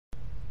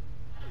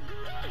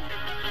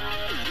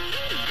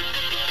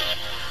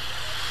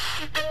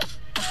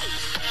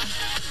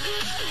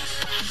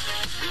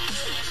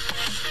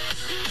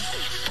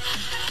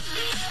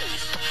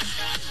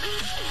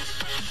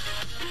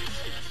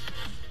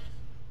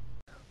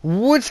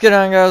What's going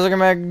on, guys? Welcome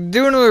back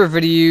to another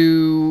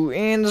video,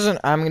 and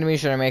I'm gonna be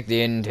sure to make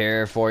the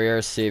interior for your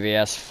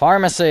CVS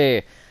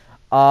pharmacy.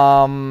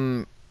 I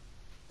don't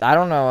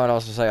know what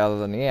else to say other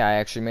than yeah, I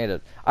actually made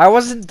it. I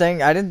didn't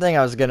think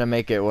I was gonna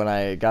make it when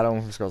I got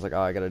home from school. I was like,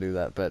 oh, I gotta do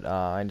that, but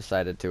I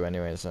decided to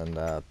anyways, and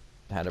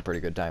had a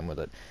pretty good time with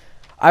it.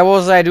 I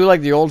will say I do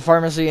like the old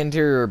pharmacy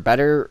interior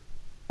better.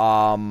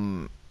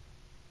 And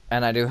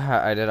I did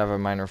have a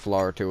minor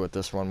flaw or two with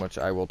this one, which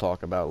I will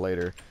talk about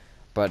later.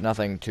 But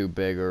nothing too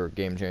big or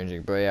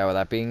game-changing. But yeah, with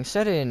that being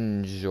said,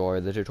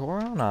 enjoy the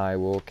tutorial, and I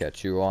will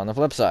catch you on the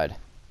flip side.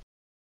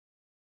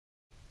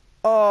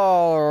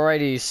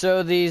 Alrighty,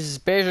 so the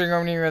space you're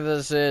going to need with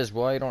this is,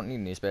 well, you don't need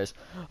any space.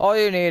 All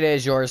you need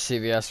is your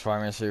CVS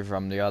pharmacy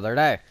from the other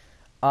day.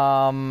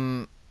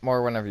 Or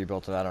whenever you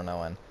built it, I don't know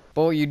when.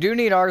 But what you do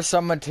need are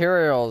some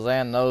materials,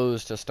 and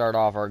those, to start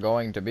off, are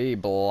going to be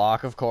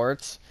block of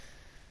quartz,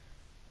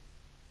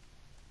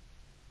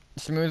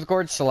 smooth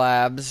quartz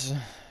slabs,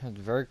 it's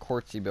a very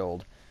quartzy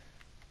build,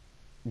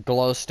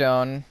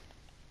 glowstone,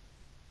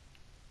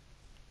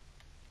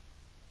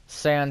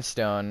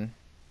 sandstone,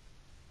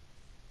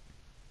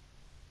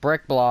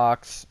 brick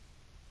blocks,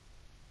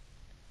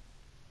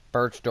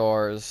 birch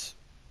doors,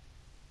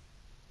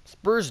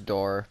 spruce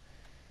door,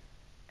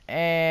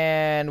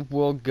 and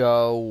we'll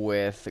go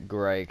with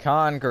gray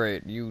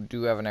concrete. You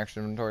do have an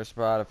extra inventory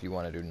spot if you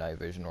want to do night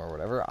vision or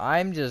whatever.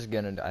 I'm just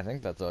gonna, I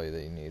think that's all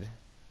that you need.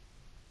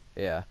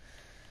 Yeah.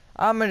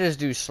 I'm gonna just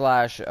do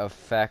slash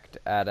effect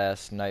add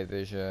s night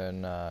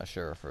vision,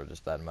 sure, for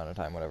just that amount of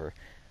time, whatever.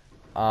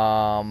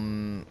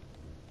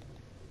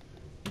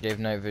 Gave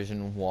night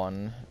vision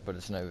 1, but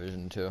it's night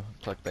vision 2.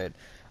 Clickbait.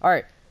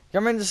 Alright,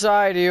 come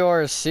inside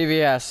your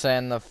CVS,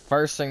 and the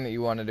first thing that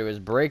you want to do is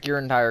break your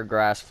entire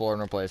grass floor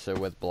and replace it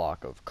with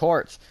block of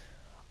quartz.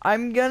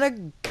 I'm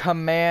gonna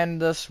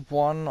command this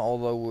one,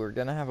 although we're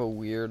gonna have a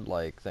weird,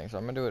 like, thing. So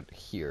I'm gonna do it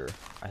here,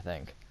 I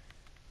think.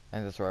 I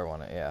think that's where I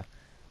want it, yeah.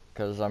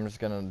 Because I'm just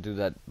gonna do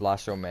that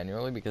last row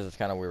manually, because it's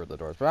kind of weird with the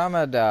doors. But I'm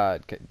gonna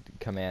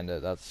command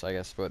it. That's, I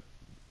guess, what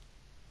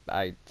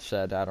I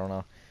said. I don't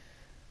know.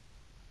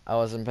 I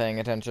wasn't paying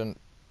attention.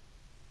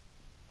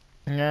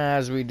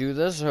 As we do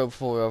this,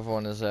 hopefully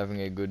everyone is having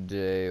a good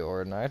day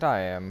or night. I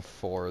am,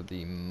 for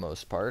the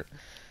most part.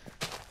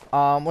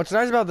 What's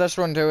nice about this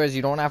one, too, is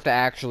you don't have to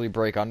actually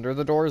break under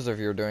the doors if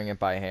you're doing it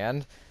by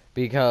hand,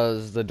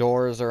 because the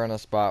doors are in a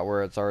spot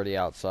where it's already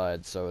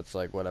outside, so it's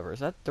like, whatever. Is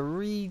that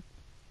 3-2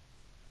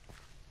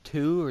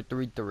 or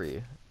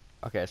 3-3?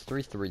 Okay, it's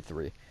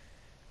 3-3-3.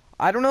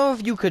 I don't know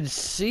if you could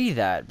see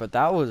that, but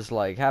that was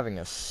like having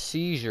a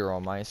seizure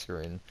on my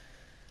screen.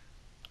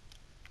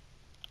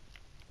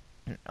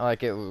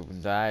 Like,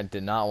 I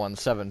did not want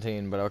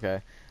 17, but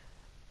okay.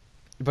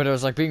 But it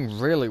was, like, being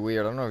really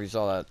weird. I don't know if you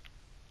saw that.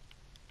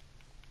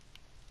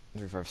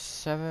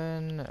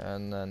 357,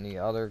 and then the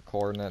other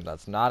coordinate,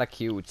 that's not a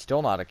Q. It's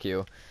still not a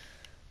Q.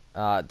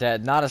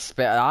 Dead, not a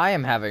space. I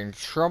am having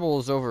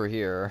troubles over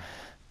here.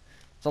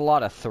 It's a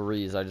lot of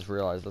 3s, I just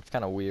realized. That's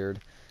kind of weird.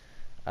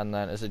 And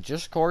then, is it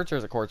just quartz, or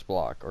is it quartz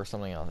block? Or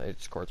something else?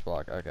 It's quartz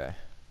block, okay.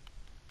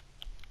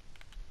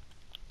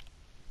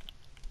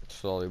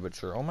 Slowly but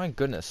sure. Oh my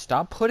goodness,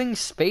 stop putting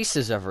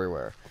spaces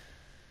everywhere.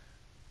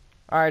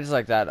 Alright, just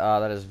like that.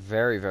 That is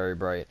very, very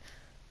bright.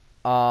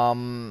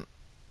 Now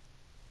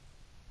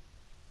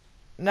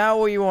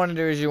what you want to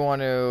do is you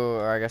want to,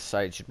 or I guess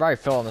I should probably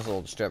fill in this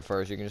little strip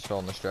first. You can just fill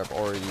in the strip,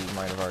 or you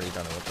might have already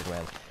done it with the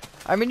command.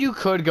 I mean, you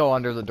could go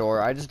under the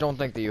door. I just don't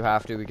think that you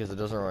have to, because it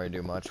doesn't really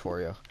do much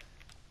for you.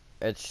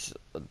 It's,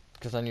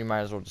 because then you might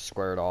as well just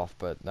square it off,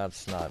 but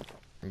that's not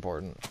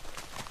important.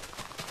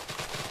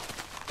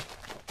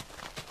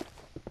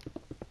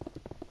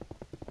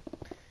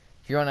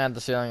 If you want to add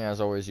the ceiling, as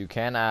always, you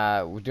can.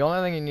 The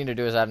only thing you need to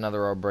do is add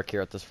another row of brick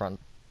here at this front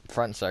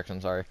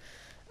section, sorry.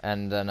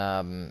 And then,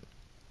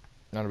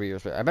 that'll be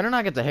yours. I better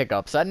not get the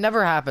hiccups. That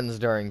never happens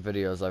during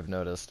videos, I've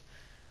noticed.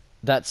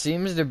 That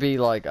seems to be,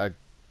 like, a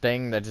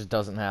thing that just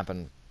doesn't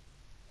happen.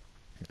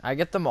 I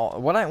get them all.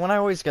 When I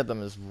always get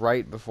them is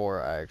right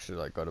before I actually,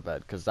 like, go to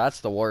bed. Because that's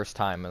the worst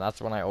time, and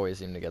that's when I always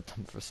seem to get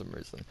them for some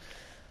reason.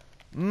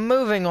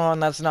 Moving on,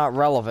 that's not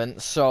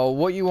relevant. So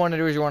what you want to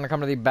do is you want to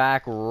come to the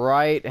back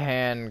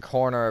right-hand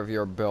corner of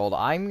your build.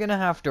 I'm going to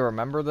have to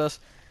remember this.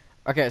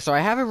 Okay, so I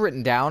have it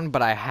written down,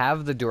 but I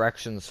have the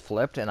directions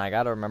flipped, and I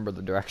got to remember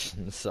the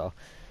directions. So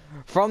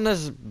from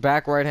this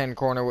back right-hand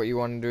corner, what you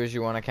want to do is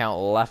you want to count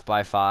left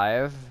by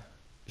 5.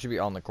 It should be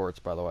on the quartz,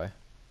 by the way.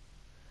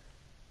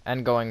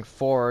 And going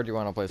forward, you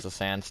want to place a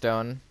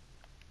sandstone,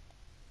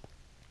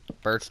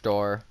 birch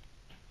door,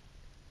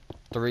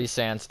 3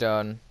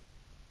 sandstone,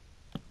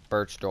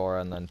 birch door,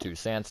 and then 2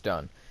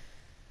 sandstone.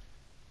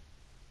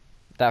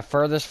 That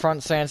furthest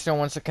front sandstone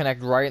wants to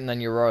connect right, and then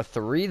your row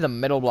 3, the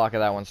middle block of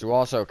that wants to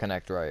also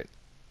connect right.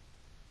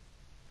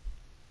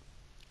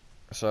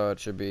 So it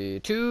should be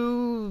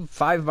 2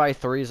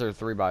 5x3s or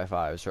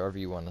 3x5s, however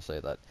you want to say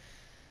that.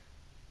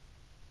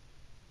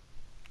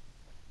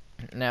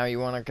 Now you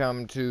want to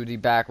come to the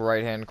back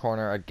right hand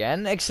corner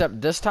again,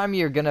 except this time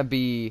you're going to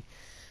be...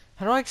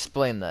 How do I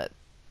explain that?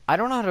 I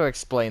don't know how to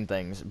explain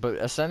things, but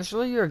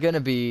essentially you're gonna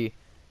be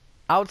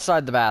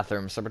outside the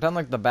bathroom. So pretend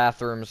like the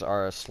bathrooms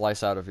are a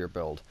slice out of your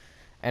build.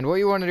 And what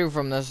you want to do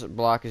from this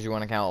block is you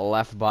want to count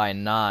left by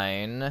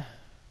 9.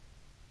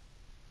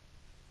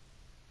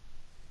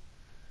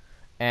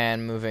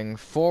 And moving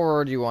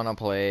forward, you want to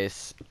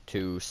place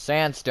 2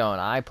 sandstone.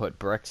 I put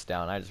bricks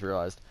down, I just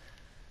realized.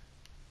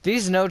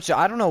 These notes,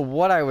 I don't know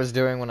what I was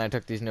doing when I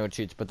took these note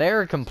sheets, but they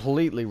are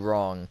completely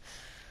wrong.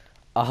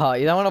 You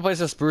don't want to place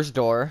a spruce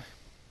door.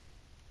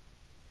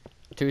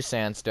 2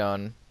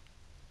 sandstone.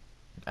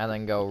 And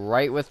then go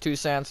right with 2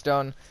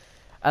 sandstone.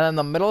 And then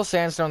the middle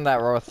sandstone,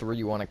 that row of 3,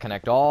 you want to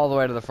connect all the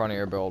way to the front of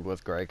your build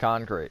with gray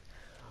concrete.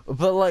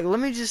 But, like, let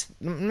me just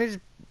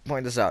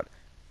point this out.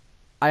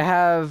 I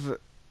have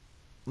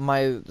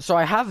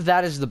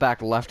that as the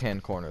back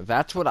left-hand corner.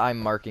 That's what I'm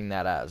marking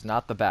that as,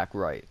 not the back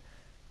right.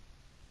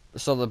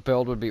 So the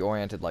build would be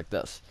oriented like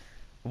this.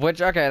 Which,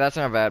 okay, that's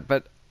not bad,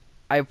 but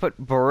I put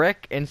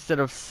brick instead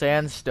of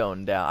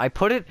sandstone down.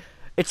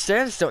 It's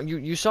sandstone.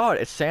 You saw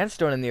it. It's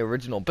sandstone in the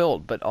original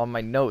build, but on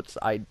my notes,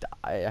 I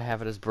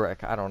have it as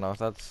brick. I don't know if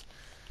that's...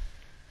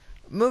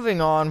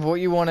 Moving on,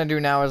 what you want to do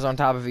now is on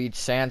top of each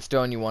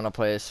sandstone, you want to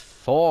place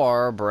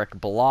 4 brick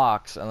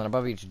blocks, and then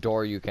above each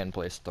door, you can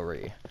place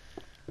 3.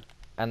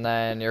 And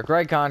then your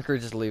gray concrete,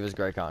 just leave as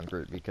gray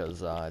concrete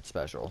because it's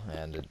special,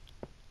 and it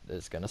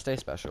is going to stay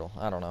special.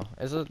 I don't know.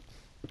 Is it?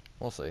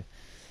 We'll see.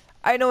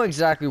 I know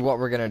exactly what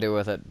we're going to do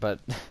with it, but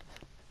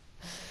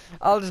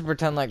I'll just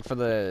pretend like for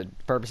the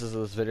purposes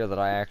of this video that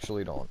I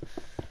actually don't.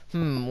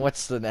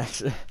 What's the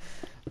next?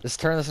 Just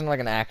turn this into like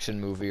an action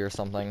movie or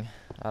something.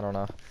 I don't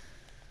know.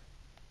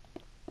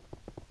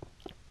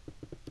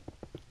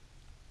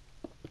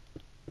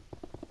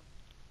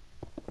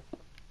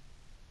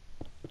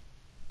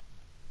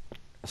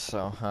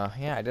 So,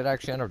 yeah, I did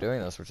actually end up doing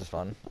this, which is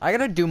fun. I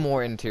gotta do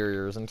more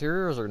interiors.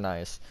 Interiors are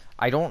nice.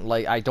 I don't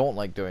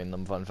like doing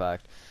them, fun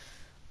fact.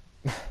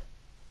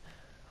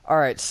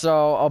 Alright,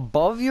 so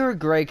above your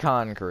gray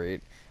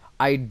concrete,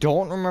 I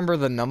don't remember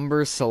the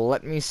numbers, so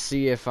let me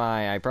see if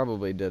I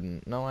probably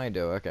didn't. No, I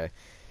do, okay.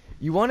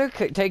 You want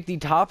to take the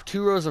top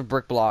 2 rows of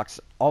brick blocks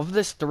of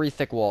this 3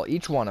 thick wall,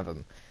 each one of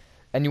them.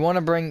 And you want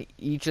to bring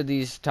each of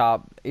the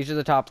top in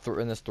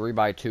this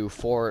 3x2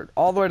 forward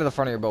all the way to the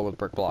front of your build with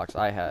brick blocks.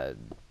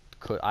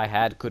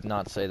 Could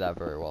not say that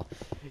very well.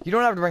 You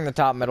don't have to bring the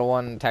top middle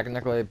one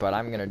technically, but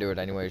I'm gonna do it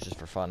anyways just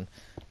for fun.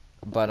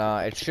 But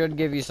it should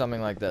give you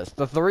something like this.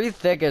 The 3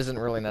 thick isn't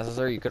really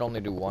necessary. You could only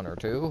do 1 or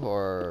 2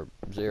 or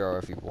 0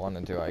 if you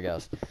wanted to, I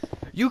guess.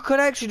 You could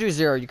actually do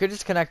 0. You could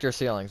just connect your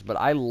ceilings, but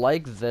I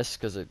like this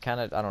because it kind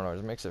of, I don't know,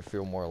 it makes it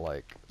feel more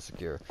like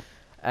secure.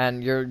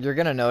 And you're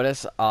gonna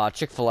notice,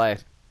 Chick-fil-A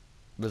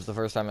was the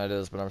first time I did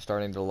this, but I'm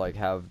starting to like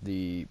have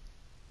the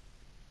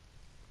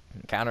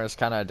counters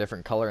kind of a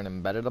different color and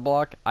embedded a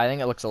block. I think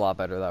it looks a lot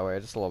better that way,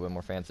 just a little bit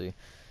more fancy.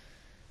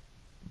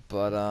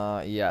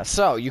 But yeah,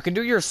 so you can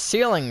do your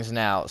ceilings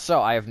now.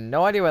 So I have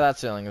no idea where that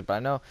ceiling is, but I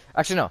know,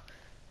 actually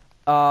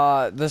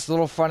no. This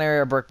little front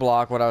area brick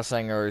block, what I was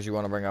saying earlier is you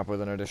want to bring up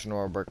with an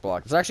additional brick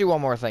block. There's actually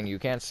one more thing. You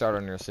can't start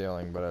on your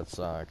ceiling, but it's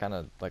kind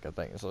of like a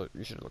thing, so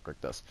you should look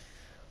like this.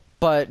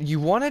 But you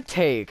want to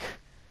take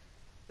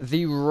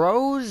the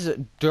rows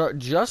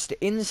just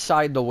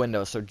inside the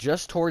window, so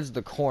just towards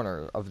the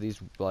corner of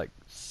these, like,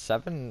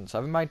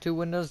 7x2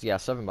 windows? Yeah,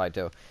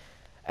 7x2.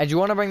 And you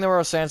want to bring the row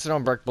of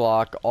sandstone brick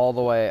block all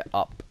the way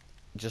up,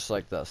 just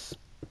like this.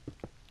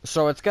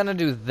 So it's going to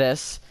do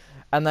this,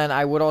 and then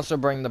I would also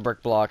bring the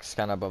brick blocks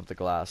kind of above the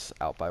glass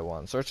out by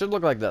 1. So it should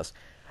look like this.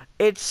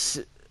 It's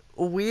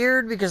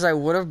weird because I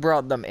would have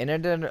brought them in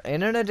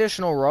an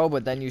additional row,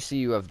 but then you see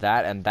you have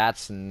that, and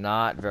that's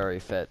not very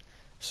fit.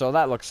 So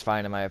that looks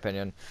fine in my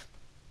opinion.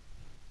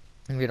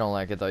 If you don't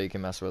like it though, you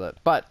can mess with it.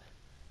 But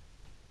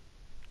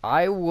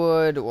I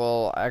would,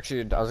 well,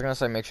 actually, I was going to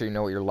say make sure you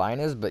know what your line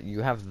is, but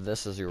you have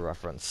this as your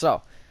reference.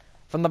 So,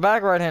 from the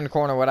back right-hand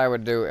corner, what I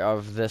would do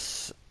of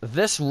this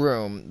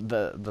room,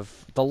 the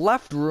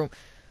left room,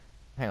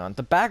 hang on,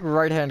 the back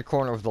right-hand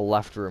corner of the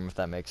left room, if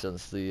that makes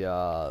sense,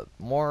 the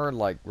more,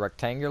 like,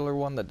 rectangular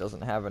one that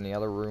doesn't have any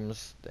other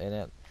rooms in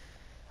it.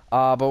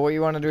 But what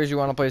you want to do is you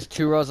want to place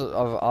 2 rows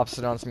of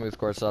opposite on smooth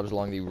core subs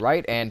along the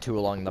right and 2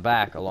 along the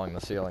back, along the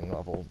ceiling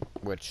level,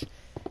 which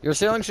your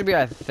ceiling should be,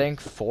 I think,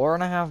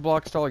 4.5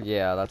 blocks tall.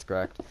 Yeah, that's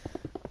correct.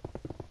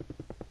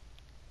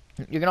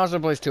 You can also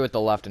place 2 at the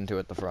left and 2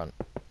 at the front.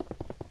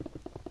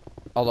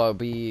 Although,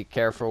 be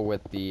careful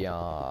with the,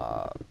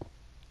 what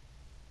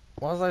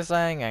was I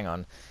saying? Hang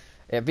on.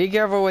 Yeah, be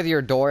careful with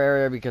your door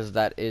area because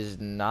that is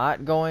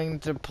not going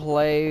to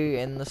play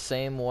in the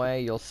same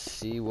way. You'll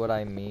see what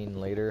I mean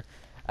later.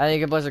 And you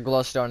can place a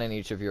glowstone in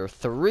each of your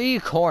 3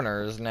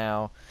 corners.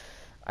 Now,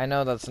 I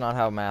know that's not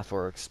how math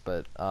works,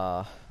 but,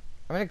 I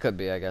mean, it could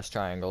be, I guess,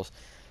 triangles.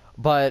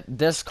 But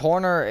this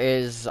corner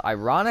is,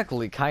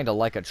 ironically, kind of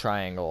like a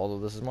triangle, although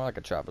this is more like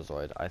a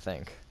trapezoid, I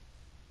think.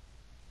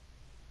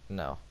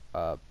 No,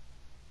 not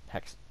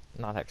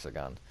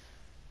hexagon.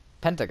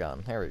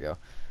 Pentagon, there we go.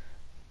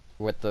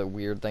 with the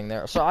weird thing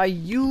there. So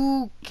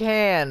you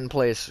can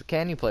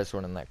you place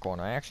one in that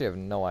corner? I actually have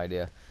no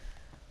idea.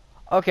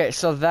 Okay,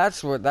 so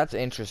that's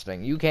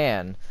interesting. You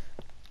can.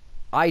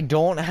 I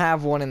don't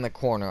have one in the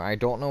corner. I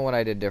don't know what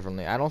I did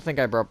differently. I don't think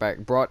I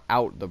brought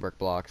out the brick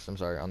blocks. I'm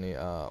sorry, on the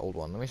old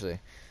one. Let me see.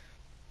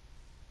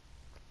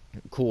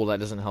 Cool, that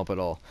doesn't help at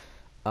all.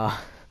 But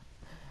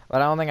I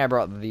don't think I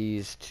brought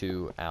these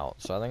two out.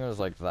 So I think it was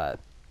like that.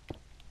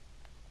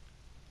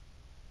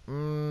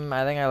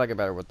 I think I like it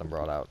better with them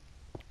brought out.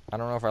 I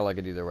don't know if I like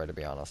it either way, to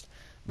be honest.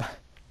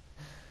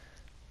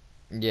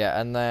 Yeah,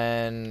 and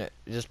then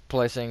just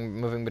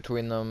moving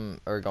between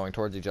them, or going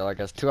towards each other, I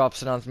guess. 2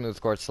 opposite on smooth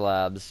quartz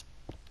slabs,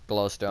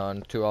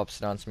 glowstone. 2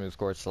 opposite on smooth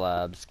quartz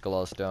slabs,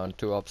 glowstone.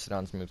 2 opposite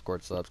on smooth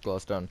quartz slabs,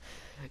 glowstone.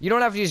 You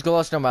don't have to use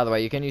glowstone, by the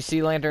way. You can use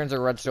sea lanterns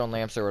or redstone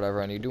lamps or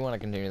whatever, and you do want to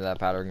continue that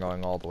pattern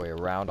going all the way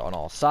around on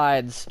all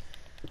sides.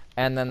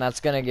 And then that's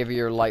going to give you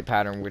your light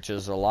pattern, which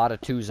is a lot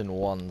of 2s and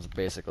 1s,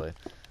 basically.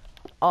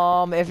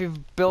 If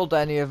you've built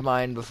any of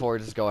mine before,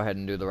 just go ahead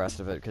and do the rest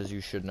of it, because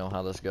you should know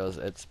how this goes.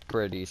 It's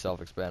pretty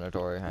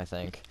self-explanatory, I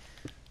think.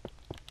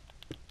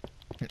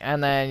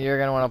 And then you're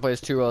going to want to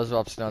place 2 rows of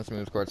upstone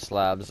smooth quartz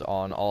slabs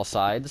on all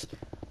sides.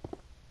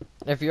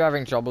 If you're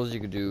having troubles, you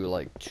could do,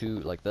 like,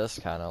 2, like this,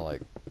 kind of,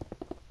 like,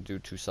 do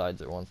 2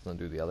 sides at once and then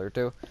do the other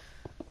 2.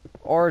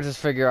 Or just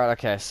figure out,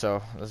 okay,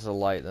 so this is a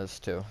light, this is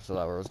 2, so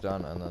that was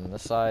done. And then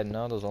this side,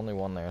 no, there's only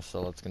 1 there,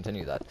 so let's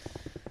continue that.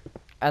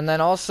 And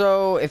then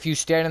also, if you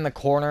stand in the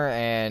corner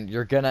and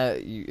you're gonna,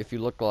 if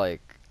you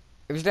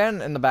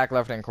stand in the back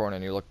left-hand corner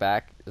and you look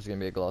back, it's gonna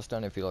be a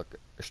glowstone. If you look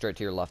straight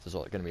to your left, it's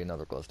gonna be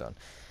another glowstone.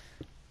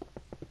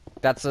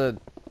 That's a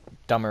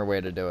dumber way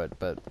to do it,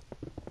 but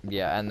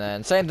yeah. And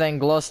then same thing,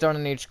 glowstone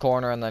in each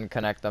corner, and then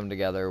connect them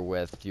together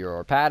with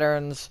your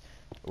patterns,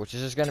 which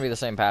is just gonna be the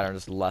same pattern,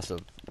 just less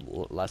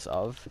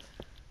of.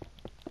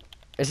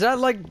 Is that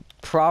like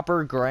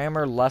proper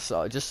grammar?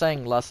 Just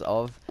saying less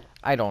of.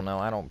 I don't know.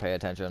 I don't pay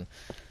attention.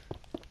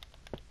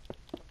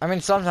 I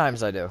mean,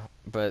 sometimes I do,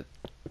 but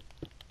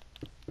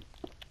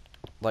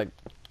like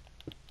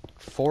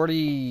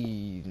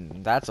 40,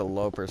 that's a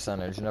low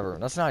percentage.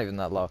 That's not even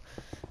that low.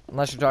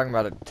 Unless you're talking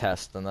about a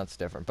test, then that's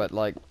different. But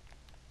like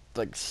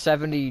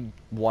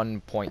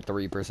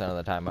 71.3% of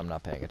the time, I'm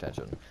not paying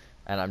attention,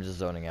 and I'm just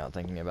zoning out,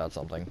 thinking about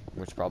something,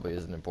 which probably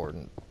isn't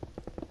important.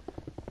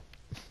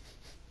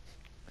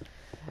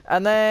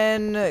 And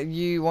then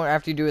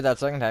after you do it that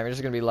second time, you're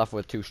just gonna be left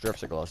with 2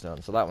 strips of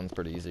glowstone. So that one's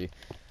pretty easy.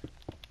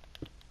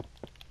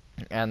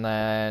 And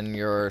then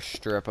your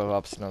strip of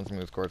upstone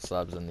smooth quartz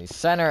slabs in the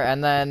center.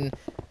 And then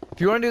if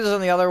you want to do this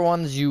on the other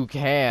ones, you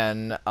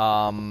can,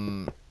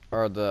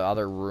 or the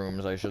other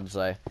rooms, I should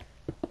say.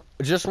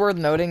 Just worth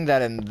noting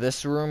that in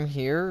this room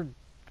here,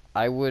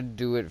 I would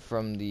do it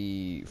from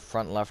the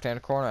front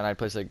left-hand corner, and I'd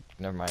place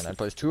never mind. I'd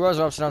place 2 rows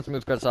of upstone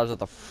smooth quartz slabs at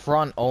the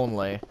front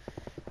only.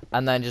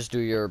 And then just do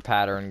your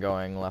pattern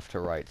going left to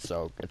right.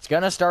 So it's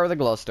gonna start with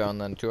a glowstone,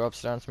 then 2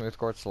 upstone smooth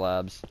quartz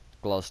slabs,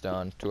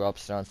 glowstone, 2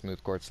 upstone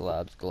smooth quartz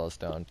slabs,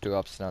 glowstone, 2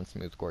 upstone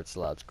smooth quartz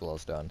slabs,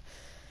 glowstone,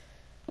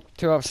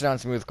 2 upstone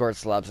smooth quartz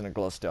slabs, and a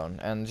glowstone,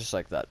 and just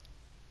like that.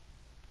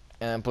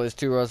 And place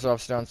 2 rows of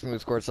upstone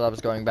smooth quartz slabs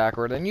going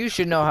backward, and you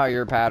should know how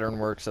your pattern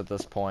works at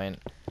this point.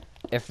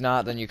 If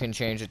not, then you can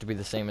change it to be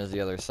the same as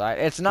the other side.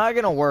 It's not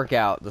gonna work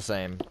out the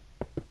same.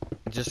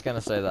 I'm just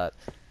gonna say that.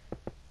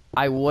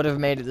 I would have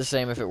made it the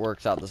same if it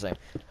works out the same.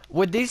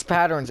 With these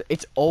patterns,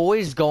 it's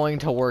always going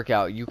to work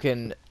out. You're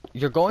going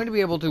to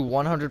be able to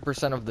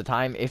 100% of the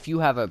time, if you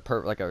have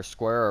like a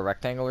square or a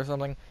rectangle or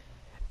something.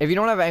 If you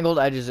don't have angled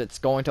edges, it's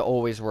going to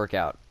always work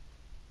out.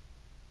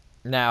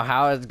 Now,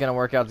 how it's going to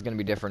work out is going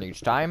to be different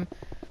each time.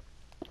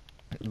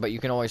 But you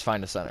can always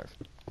find a center.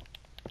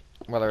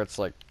 Whether it's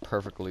like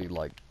perfectly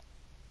like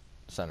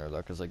center though,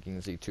 because like you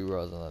can see 2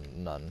 rows and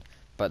then none.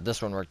 But this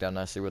one worked out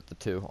nicely with the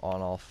 2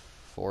 on all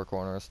 4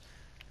 corners.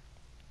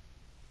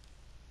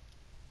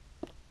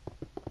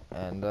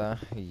 And,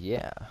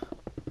 yeah.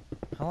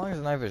 How long is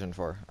night vision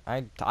for?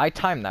 I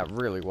timed that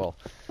really well.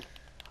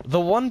 The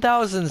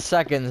 1,000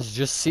 seconds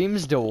just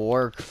seems to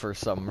work for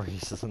some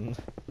reason.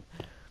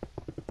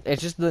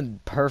 It's just the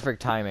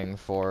perfect timing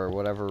for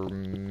whatever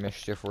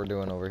mischief we're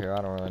doing over here.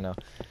 I don't really know.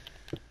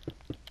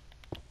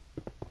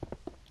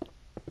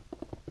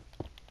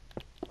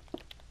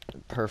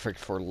 Perfect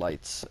for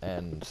lights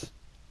and...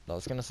 I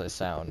was gonna say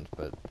sound,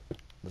 but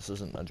this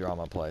isn't a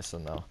drama play, so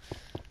no.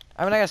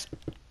 I mean, I guess...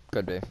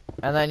 Could be.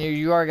 And then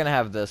you are gonna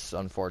have this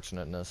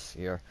unfortunateness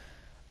here,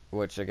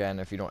 which again,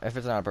 if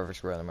it's not a perfect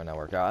square, then it might not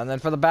work out. And then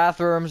for the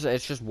bathrooms,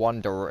 it's just one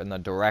door in the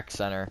direct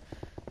center.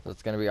 So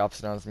it's gonna be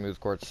upstone smooth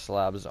quartz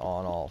slabs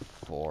on all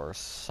 4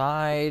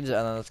 sides,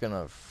 and then it's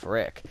gonna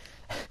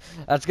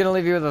that's gonna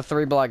leave you with a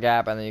 3-block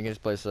gap, and then you can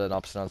just place an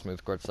upstone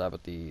smooth quartz slab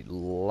at the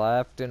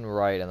left and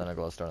right, and then a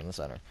glowstone in the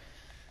center.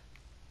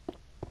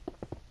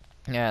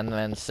 And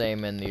then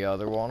same in the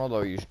other one,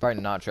 although you should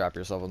probably not trap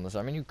yourself in this.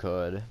 I mean, you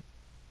could.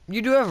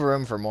 You do have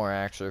room for more,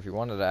 actually, if you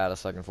wanted to add a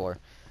 2nd floor.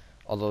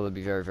 Although it'd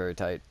be very, very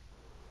tight.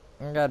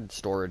 I got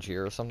storage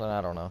here or something,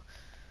 I don't know.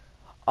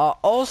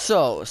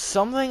 Also,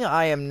 something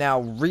I am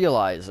now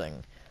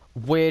realizing,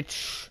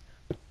 which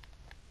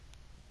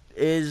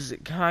is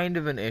kind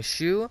of an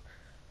issue.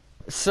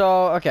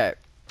 So, okay.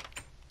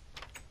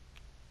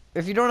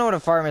 If you don't know what a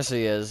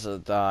pharmacy is,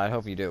 I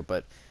hope you do,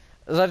 but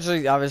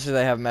essentially, obviously,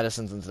 they have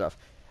medicines and stuff.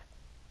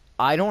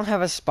 I don't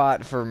have a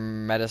spot for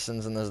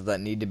medicines in this that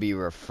need to be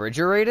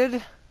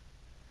refrigerated,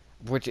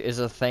 which is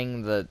a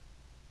thing that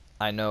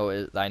I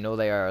know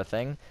they are a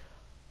thing.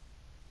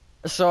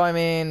 So, I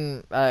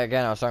mean,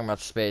 again, I was talking about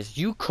space.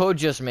 You could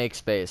just make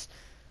space.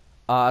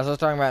 As I was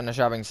talking about in a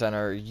shopping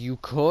center, you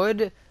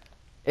could,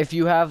 if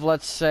you have,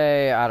 let's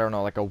say, I don't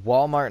know, like a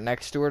Walmart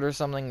next to it or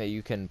something that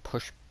you can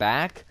push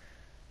back,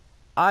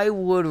 I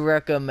would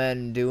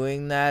recommend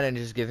doing that and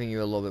just giving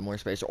you a little bit more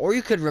space. Or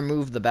you could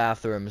remove the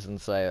bathrooms and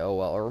say, oh,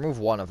 well, or remove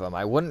one of them.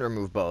 I wouldn't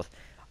remove both.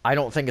 I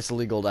don't think it's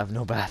legal to have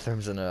no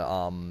bathrooms in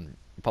a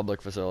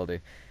public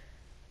facility.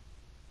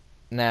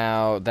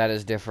 Now, that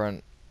is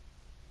different.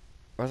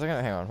 What was I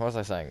gonna, hang on, what was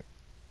I saying?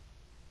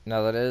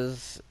 Now, that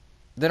is,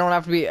 they don't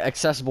have to be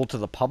accessible to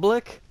the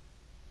public,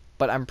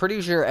 but I'm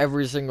pretty sure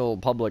every single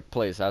public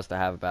place has to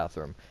have a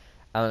bathroom.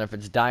 And then if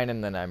it's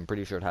dining, then I'm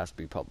pretty sure it has to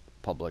be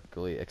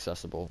publicly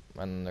accessible.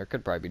 And there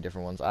could probably be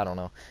different ones. I don't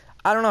know.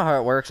 I don't know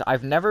how it works.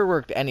 I've never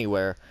worked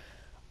anywhere.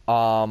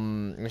 At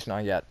least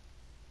not yet.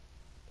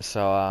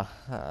 So,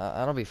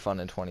 that'll be fun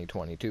in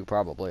 2022,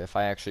 probably, if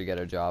I actually get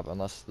a job.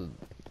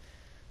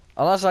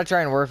 Unless I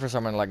try and work for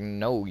someone like,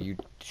 no, you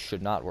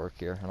should not work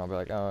here. And I'll be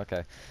like, oh,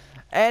 okay.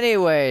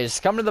 Anyways,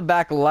 come to the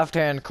back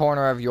left-hand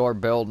corner of your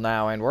build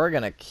now, and we're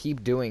gonna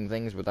keep doing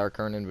things with our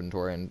current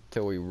inventory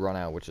until we run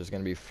out, which is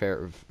gonna be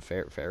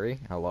ferry?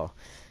 Hello.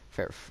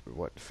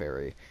 What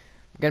ferry?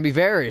 Gonna be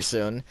very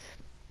soon.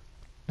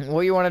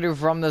 What you want to do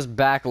from this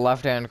back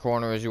left-hand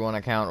corner is you want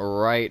to count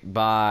right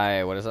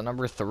by, what is that,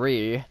 number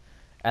 3,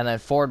 and then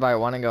forward by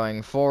 1, and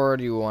going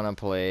forward, you want to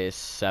place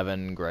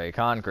 7 gray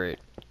concrete.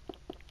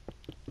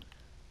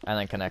 And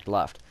then connect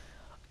left.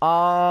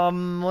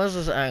 Let's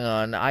just hang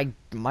on.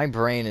 My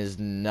brain is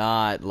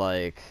not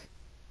like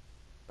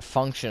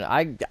function.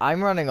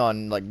 I'm running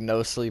on like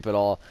no sleep at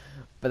all,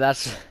 but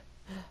that's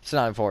it's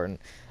not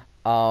important.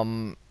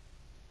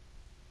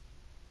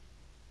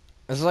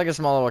 This is like a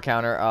small little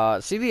counter.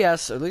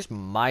 CVS, at least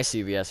my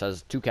CVS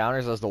has 2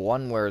 counters. There's the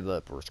one where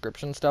the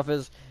prescription stuff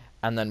is,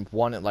 and then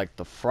one at like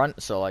the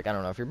front. So like I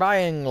don't know if you're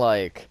buying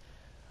like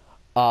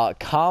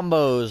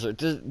combos.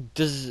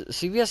 Does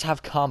CVS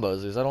have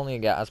combos? Is that only a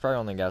gas? That's probably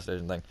only a gas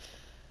station thing.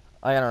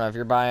 I don't know if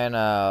you're buying.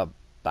 I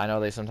know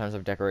they sometimes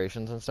have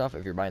decorations and stuff.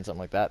 If you're buying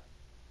something like that,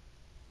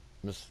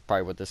 this is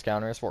probably what this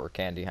counter is for. Or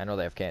candy. I know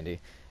they have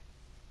candy.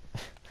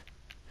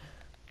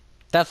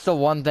 That's the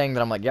one thing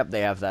that I'm like, yep,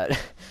 they have that.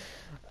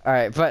 All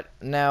right, but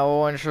now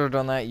once you've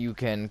done that, you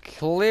can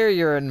clear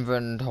your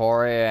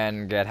inventory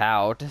and get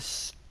out.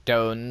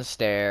 Stone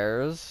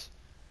stairs.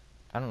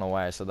 I don't know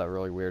why I said that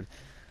really weird.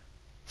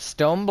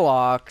 Stone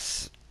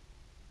blocks,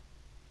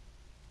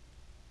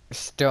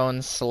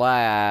 stone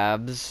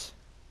slabs.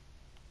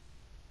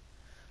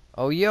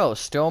 Oh, yo,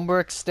 stone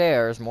brick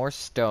stairs, more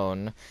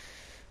stone.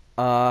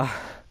 Can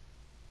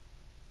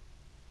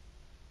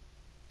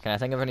I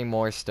think of any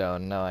more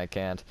stone? No, I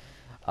can't.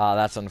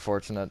 That's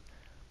unfortunate.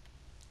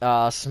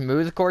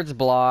 Smooth quartz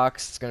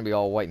blocks. It's gonna be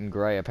all white and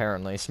gray,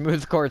 apparently.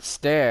 Smooth quartz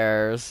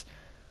stairs.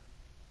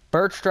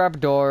 Birch trap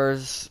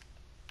doors.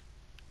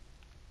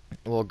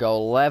 We'll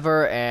go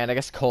lever and I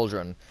guess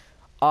cauldron.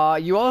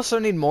 You also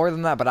need more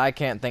than that, but I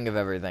can't think of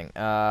everything.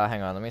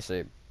 Hang on, let me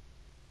see.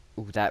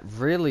 Ooh, that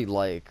really,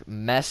 like,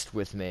 messed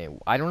with me.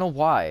 I don't know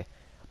why,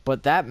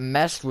 but that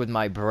messed with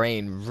my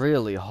brain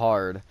really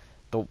hard.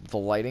 The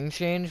lighting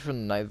change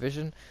from the night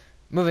vision.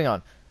 Moving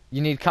on.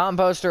 You need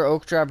composter,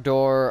 oak trap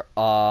door.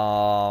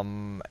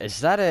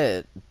 Is that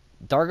it?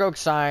 Dark oak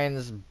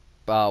signs,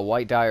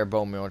 white dye or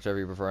bone meal, whichever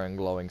you prefer, and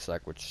glowing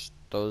sec, which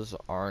those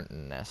aren't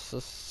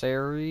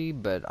necessary,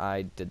 but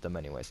I did them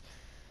anyways.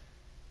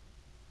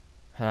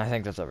 And I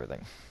think that's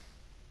everything.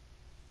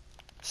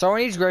 So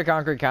in each gray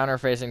concrete counter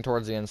facing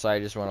towards the inside,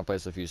 you just want to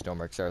place a few stone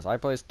brick stairs. I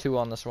placed 2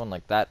 on this one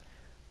like that.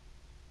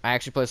 I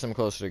actually placed them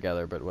closer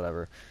together, but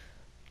whatever.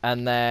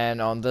 And then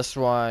on this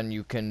one,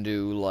 you can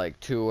do like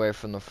 2 away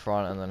from the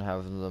front and then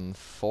have them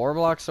 4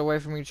 blocks away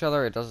from each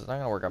other. It's not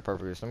going to work out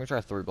perfectly, so let me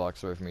try 3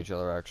 blocks away from each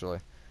other, actually.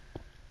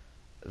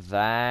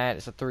 That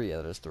is a 3. Yeah,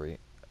 that is 3.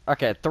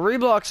 Okay, 3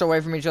 blocks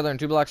away from each other and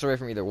 2 blocks away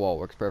from either wall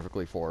works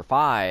perfectly. 4,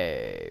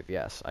 5.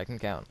 Yes, I can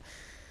count.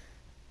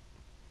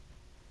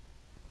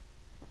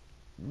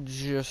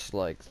 Just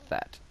like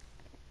that.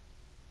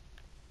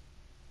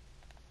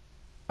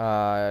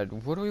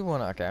 What do we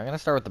want to... Okay, I'm going to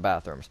start with the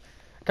bathrooms.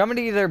 Come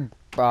into either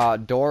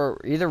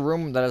either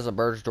room that has a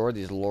birch door,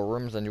 these lower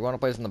rooms, and you want to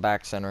place in the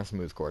back center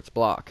smooth quartz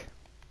block.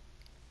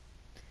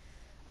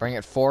 Bring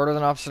it forward with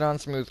an upside down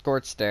smooth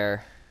quartz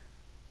stair.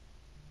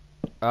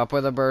 Up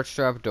with a birch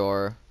trap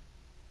door.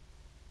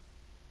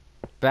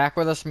 Back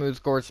with a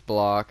smooth quartz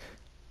block.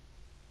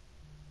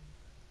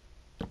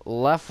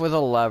 Left with a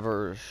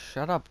lever.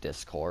 Shut up,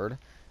 Discord.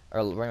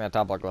 Or bring that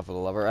top block left with a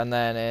lever. And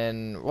then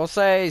in, we'll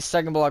say,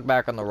 second block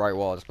back on the right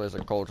wall, just place a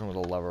cauldron with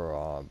a lever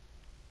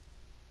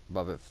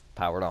above it,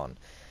 powered on.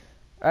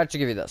 That should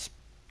give you this.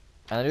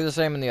 And I do the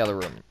same in the other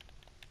room.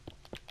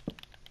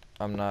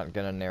 I'm not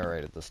gonna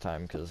narrate it this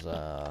time, because,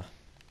 I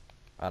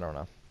don't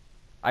know.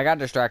 I got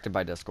distracted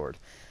by Discord.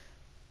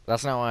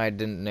 That's not why I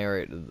didn't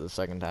narrate it the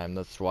second time.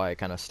 That's why I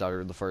kind of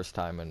stuttered the first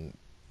time and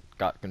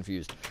got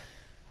confused.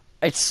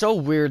 It's so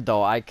weird,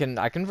 though. I can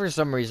for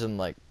some reason,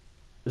 like,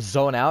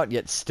 zone out,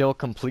 yet still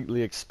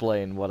completely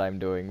explain what I'm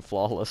doing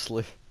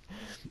flawlessly.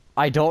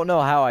 I don't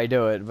know how I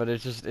do it, but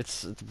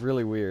it's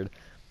really weird.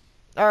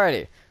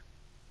 Alrighty.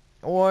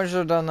 Once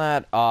we've done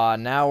that,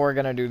 now we're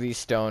gonna do these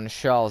stone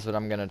shelves, but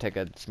I'm gonna take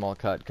a small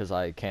cut, because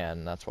I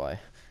can, that's why.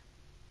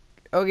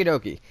 Okie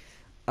dokie.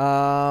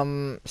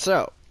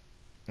 So,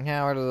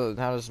 how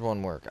does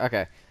one work?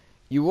 Okay.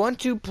 You want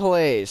to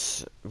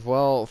place,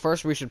 well,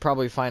 first we should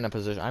probably find a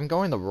position. Am I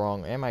going the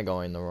wrong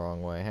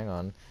way? Hang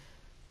on.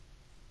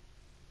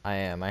 I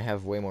am. I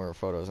have way more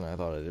photos than I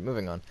thought I did.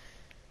 Moving on.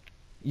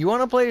 You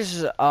want to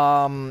place,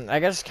 I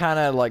guess kind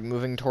of like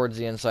moving towards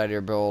the inside of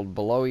your build.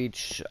 Below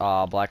each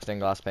black stained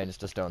glass pane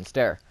is a stone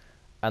stair.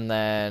 And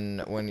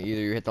then when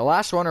either you hit the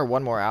last one or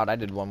one more out, I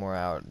did one more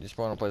out. You just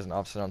want to place an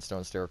upside down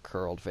stone stair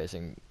curled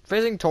facing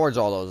towards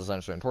all those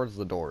essentially, and towards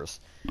the doors.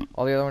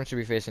 All the other ones should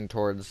be facing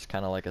towards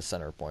kind of like a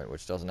center point,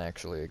 which doesn't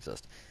actually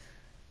exist.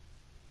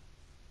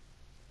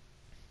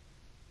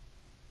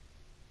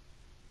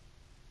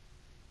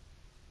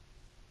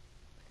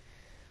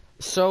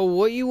 So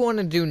what you want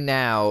to do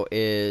now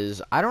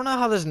is, I don't know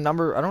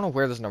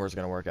where this number is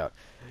going to work out.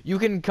 You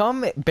can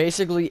come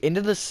basically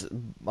into this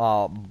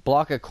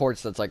block of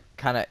quartz that's like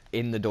kind of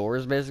in the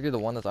doors, basically, the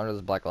one that's under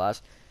this black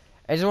glass.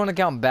 And you just want to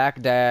count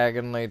back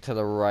diagonally to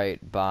the right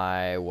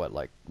by, what,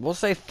 like, we'll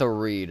say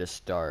 3 to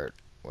start.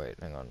 Wait,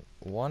 hang on.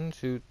 1,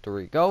 2,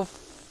 3. Go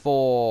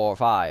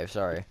 5,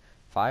 sorry.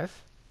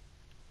 5?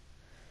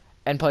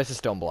 And place a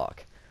stone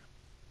block.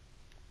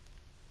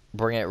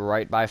 Bring it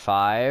right by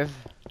 5.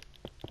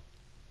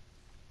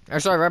 Or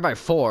sorry, right by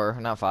 4,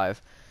 not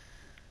 5.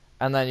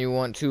 And then you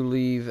want to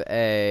leave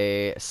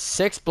a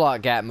 6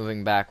 block gap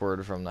moving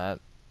backward from that.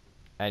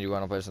 And you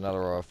want to place another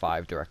row of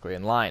 5 directly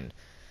in line.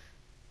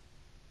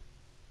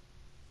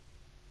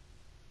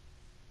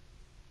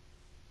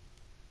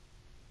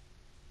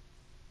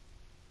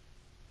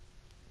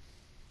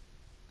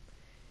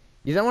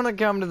 You then want to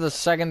come to the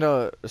second,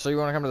 so you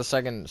want to come to the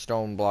second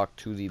stone block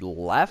to the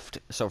left.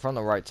 So from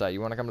the right side,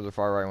 you want to come to the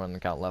far right one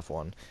and count left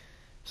 1,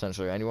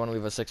 essentially. And you want to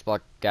leave a 6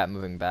 block gap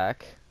moving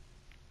back.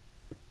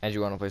 And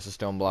you want to place a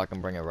stone block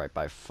and bring it right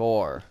by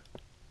 4.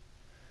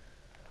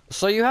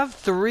 So you have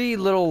 3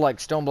 little, like,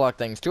 stone block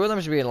things. 2 of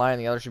them should be in line,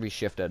 and the other should be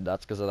shifted.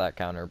 That's because of that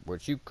counter,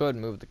 which you could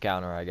move the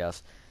counter, I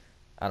guess.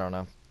 I don't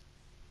know.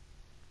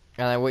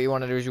 And then what you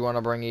want to do is you want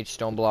to bring each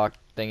stone block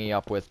thingy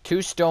up with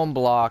 2 stone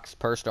blocks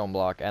per stone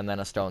block, and then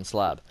a stone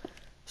slab.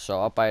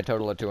 So up by a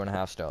total of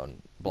 2.5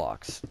 stone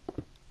blocks.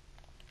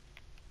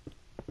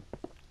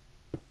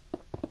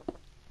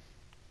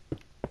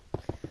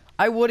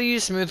 I would have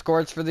used smooth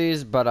quartz for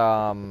these, but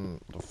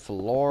the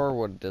floor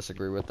would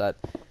disagree with that.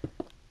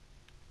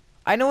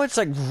 I know it's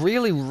like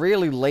really,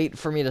 really late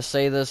for me to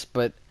say this,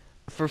 but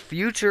for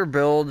future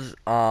builds,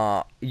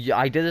 yeah,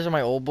 I did this in my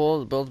old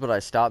builds, but I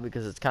stopped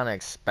because it's kind of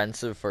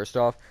expensive, first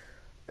off.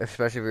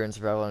 Especially if you're in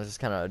survival and it's just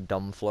kind of a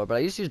dumb floor. But I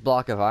used to use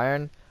block of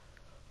iron.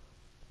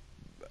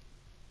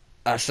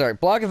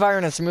 Block of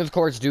iron and smooth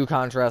quartz do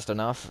contrast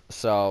enough.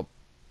 So,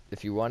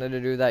 if you wanted to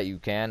do that, you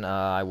can.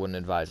 I wouldn't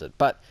advise it.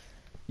 But,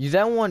 you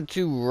then want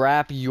to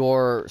wrap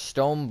your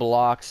stone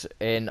blocks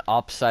in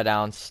upside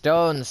down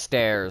stone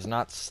stairs,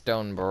 not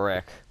stone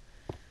brick.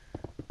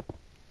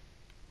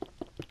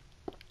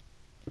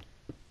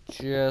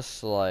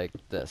 Just like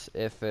this,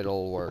 if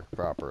it'll work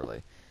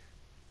properly.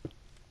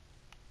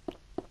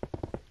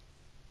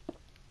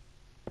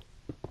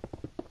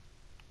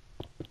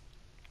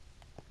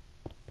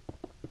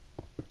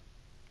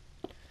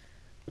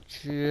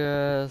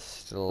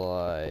 Just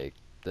like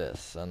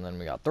this. And then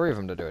we got 3 of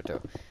them to do it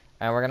too.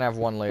 And we're gonna have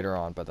 1 later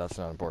on, but that's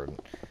not important.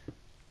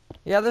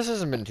 Yeah, this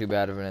hasn't been too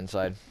bad of an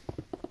inside.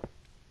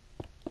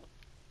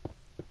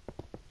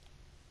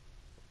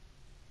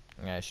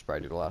 Yeah, I should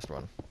probably do the last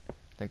one. I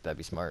think that'd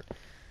be smart.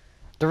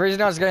 The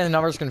reason I was getting the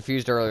numbers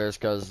confused earlier is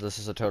because this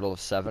is a total of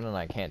 7 and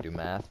I can't do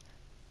math.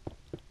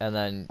 And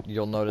then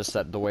you'll notice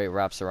that the way it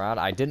wraps around,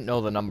 I didn't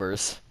know the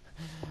numbers.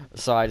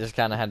 So I just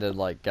kind of had to,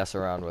 like, guess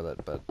around with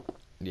it, but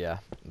yeah,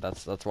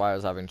 that's why I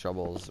was having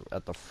troubles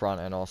at the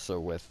front and also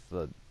with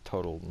the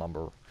total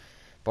number.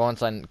 But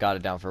once I got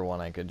it down for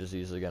 1, I could just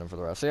easily get them for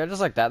the rest. So yeah,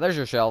 just like that. There's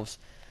your shelves.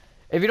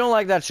 If you don't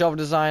like that shelf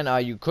design,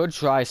 you could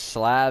try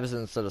slabs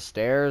instead of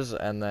stairs.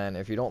 And then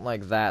if you don't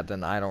like that,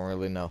 then I don't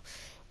really know.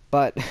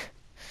 But,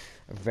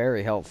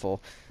 very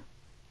helpful.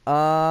 What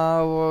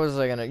was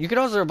I gonna... You could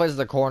also replace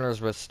the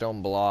corners with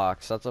stone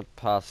blocks. That's a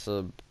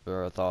possible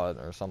thought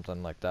or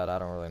something like that. I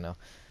don't really know.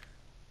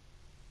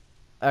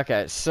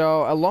 Okay,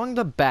 so along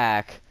the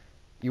back,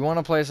 you want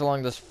to place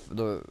along this,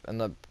 in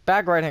the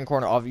back right-hand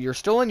corner of, you're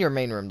still in your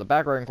main room, the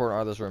back right-hand corner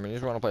of this room, and you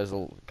just want to place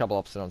a couple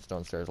upside-down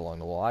stone stairs along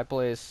the wall. I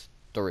place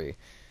 3,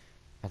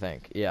 I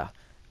think, yeah.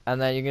 And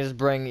then you can just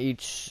bring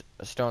each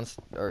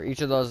or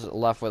each of those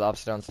left with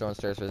upside-down stone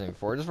stairs facing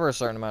forward, just for a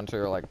certain amount, so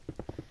you're like,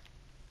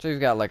 so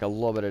you've got like a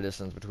little bit of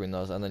distance between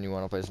those, and then you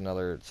want to place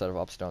another set of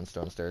upside-down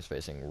stone stairs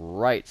facing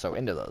right, so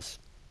into those.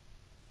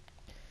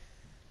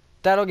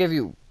 That'll give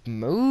you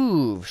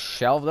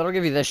shelf. That'll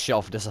give you this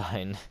shelf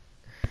design.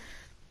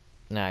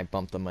 Nah, I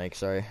bumped the mic.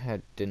 Sorry,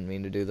 I didn't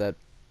mean to do that.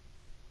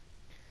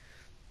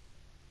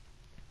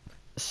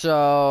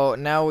 So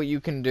now what you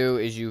can do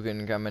is you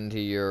can come into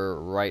your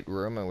right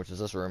room, which is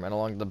this room, and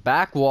along the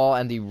back wall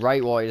and the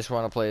right wall, you just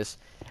want to place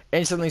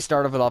instantly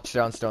start off with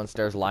upside-down stone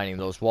stairs lining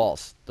those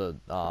walls. The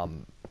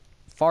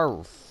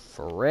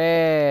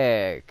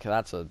frick.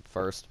 That's a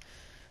first.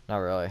 Not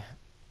really.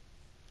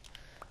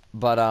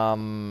 But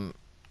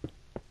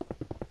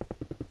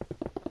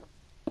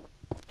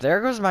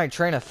there goes my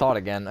train of thought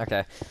again.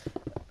 Okay.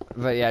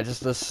 But yeah,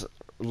 just this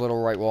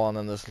little right wall and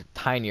then this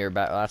tinier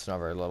back. That's not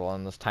very little,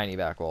 and this tiny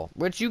back wall.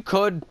 Which you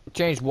could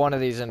change one of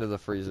these into the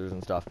freezers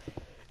and stuff.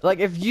 Like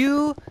if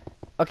you,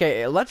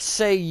 okay, let's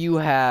say you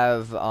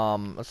have,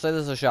 let's say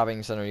this is a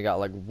shopping center. You got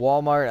like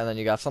Walmart, and then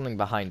you got something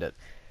behind it.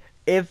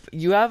 If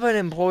you have an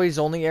employees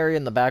only area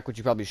in the back, which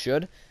you probably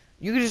should,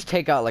 you could just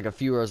take out like a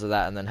few rows of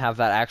that and then have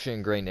that actually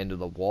ingrained into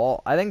the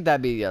wall. I think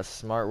that'd be a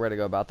smart way to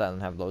go about that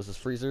and have those as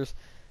freezers.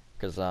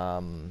 Because,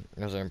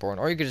 those are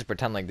important. Or you could just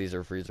pretend like these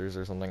are freezers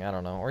or something, I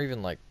don't know. Or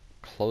even, like,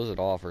 close it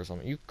off or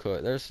something. You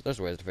could. There's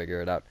ways to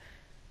figure it out.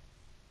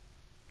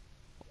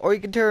 Or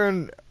you could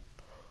turn...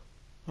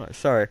 Oh,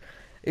 sorry.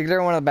 You could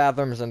turn one of the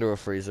bathrooms into a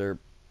freezer.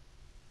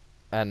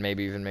 And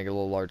maybe even make it a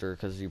little larger,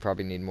 because you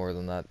probably need more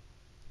than that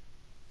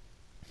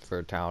for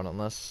a town,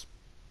 unless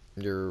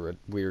you're a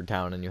weird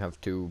town and you have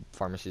 2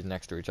 pharmacies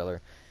next to each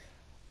other.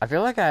 I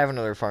feel like I have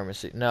another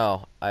pharmacy.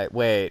 No.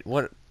 Wait,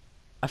 what?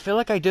 I feel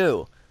like I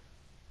do.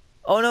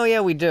 Oh no, yeah,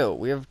 we do.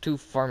 We have 2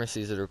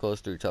 pharmacies that are close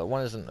to each other.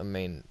 One isn't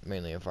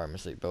mainly a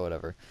pharmacy, but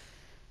whatever.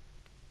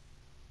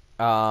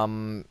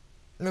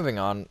 Moving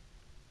on.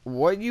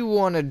 What you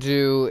want to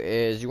do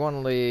is you want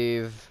to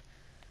leave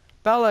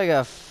about like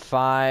a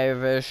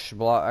 5-ish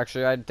block.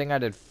 Actually, I think I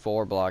did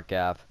 4 block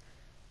gap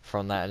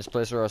from that, and just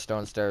place a row of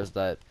stone stairs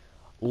that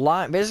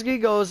basically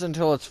goes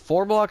until it's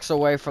 4 blocks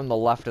away from the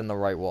left and the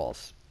right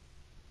walls.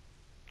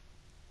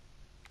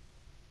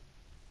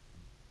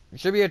 It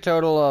should be a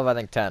total of, I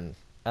think, 10.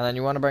 And then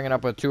you want to bring it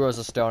up with 2 rows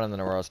of stone and then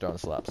a row of stone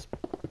slabs.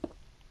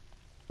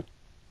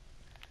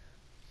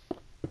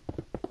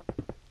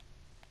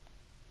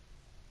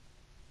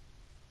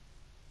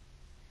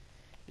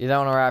 You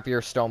don't want to wrap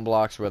your stone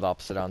blocks with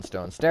upside-down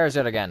stone stairs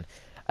yet again.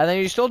 And then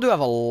you still do have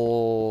a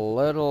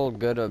little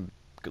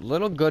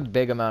good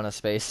big amount of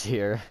space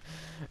here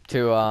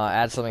to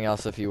add something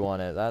else if you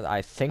want it.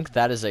 I think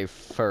that is a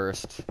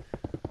first.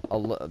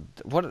 What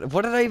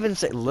did I even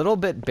say? Little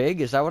bit big?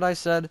 Is that what I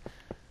said?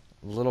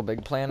 Little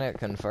Big Planet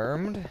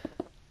confirmed?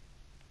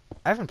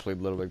 I haven't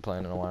played Little Big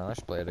Planet in a while. I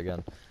should play it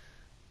again.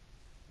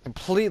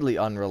 Completely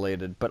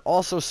unrelated, but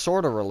also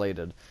sort of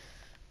related.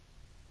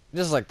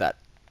 Just like that.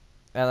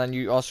 And then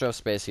you also have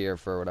space here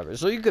for whatever.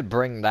 So you could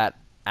bring that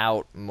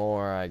out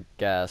more, I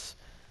guess.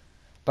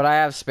 But I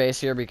have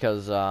space here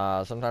because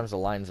sometimes the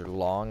lines are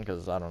long,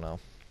 because I don't know.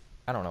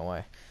 I don't know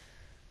why.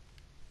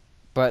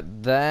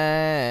 But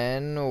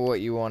then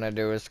what you want to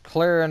do is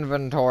clear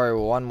inventory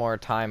one more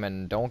time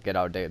and don't get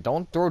out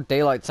don't throw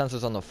daylight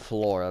sensors on the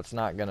floor. That's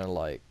not gonna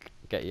like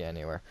get you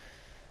anywhere.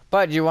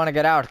 But you want to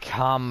get out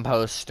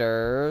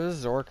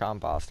composters or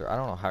composter. I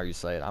don't know how you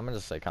say it. I'm gonna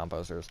just say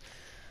composters.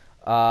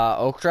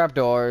 Oak trap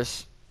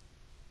doors.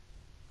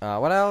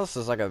 What else?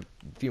 There's like a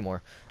few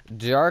more.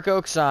 Dark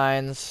oak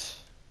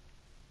signs.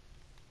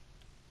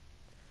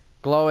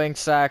 Glowing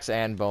sacks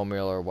and bone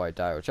meal or white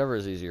dye, whichever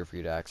is easier for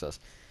you to access.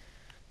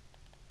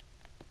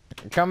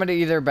 Come into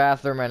either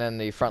bathroom, and in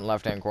the front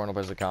left-hand corner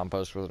there's a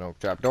compost with an oak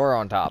trap door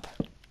on top.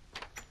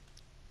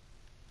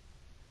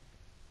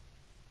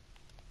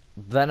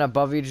 Then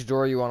above each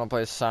door you want to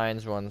place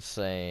signs, one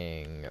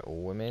saying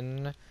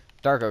women.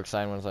 Dark oak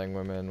sign, one saying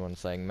women, one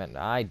saying men.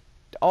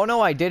 Oh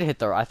no, I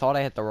thought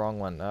I hit the wrong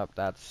one. Oh,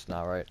 that's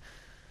not right.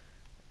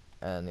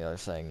 And the other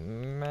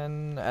saying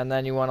men. And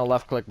then you want to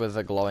left click with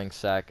a glowing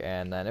sack,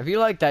 and then if you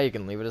like that you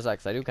can leave it as that,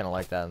 'cause I do kind of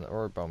like that,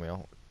 or bone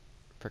meal.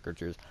 Pick or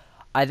choose.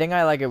 I think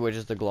I like it with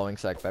just the glowing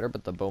sack better,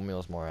 but the bone meal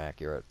is more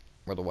accurate.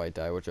 Or the white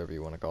dye, whichever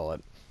you want to call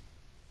it.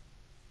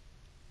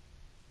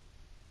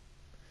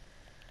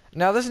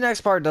 Now, this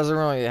next part doesn't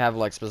really have,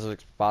 like, specific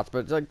spots,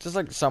 but like just,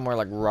 like, somewhere,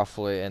 like,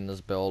 roughly in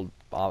this build.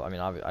 I mean,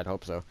 I'd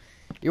hope so.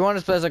 You want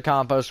to place a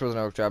compost with an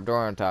oak trap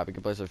door on top. You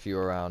can place a few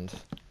around.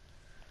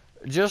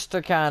 Just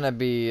to kind of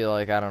be,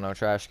 like, I don't know,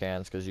 trash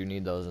cans, because you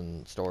need those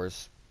in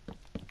stores.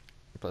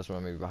 Place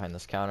one maybe behind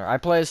this counter. I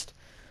placed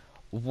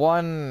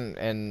one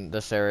in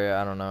this area.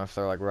 I don't know if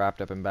they're like wrapped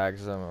up in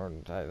bags or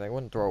they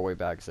wouldn't throw away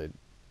bags. They'd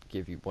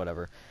give you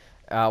whatever.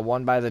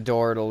 One by the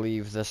door to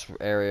leave this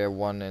area,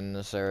 one in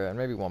this area, and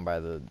maybe one by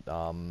the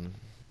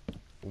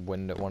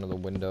window, one of the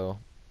window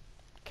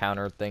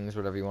counter things,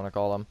 whatever you want to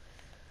call them.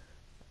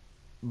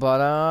 But,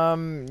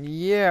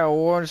 yeah,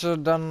 once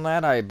you've done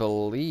that, I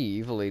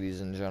believe,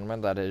 ladies and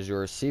gentlemen, that is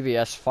your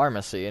CVS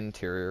pharmacy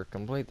interior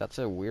complete. That's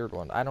a weird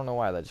one. I don't know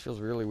why. That just feels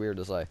really weird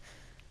to say.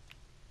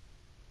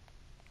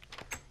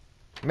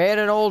 Made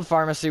an old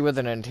pharmacy with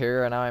an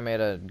interior, and now I made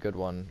a good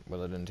one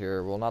with an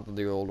interior. Well, not that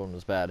the old one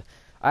was bad.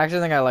 I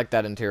actually think I like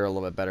that interior a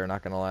little bit better,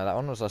 not gonna lie. That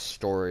one was a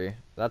story.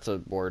 That's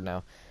a word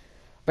now.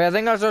 But yeah, I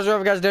think that's what. If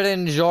you guys did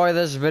enjoy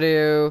this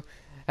video,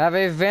 have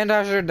a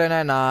fantastic day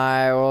and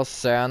I will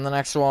see you on the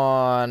next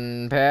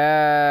one.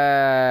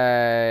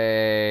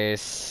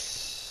 Peace.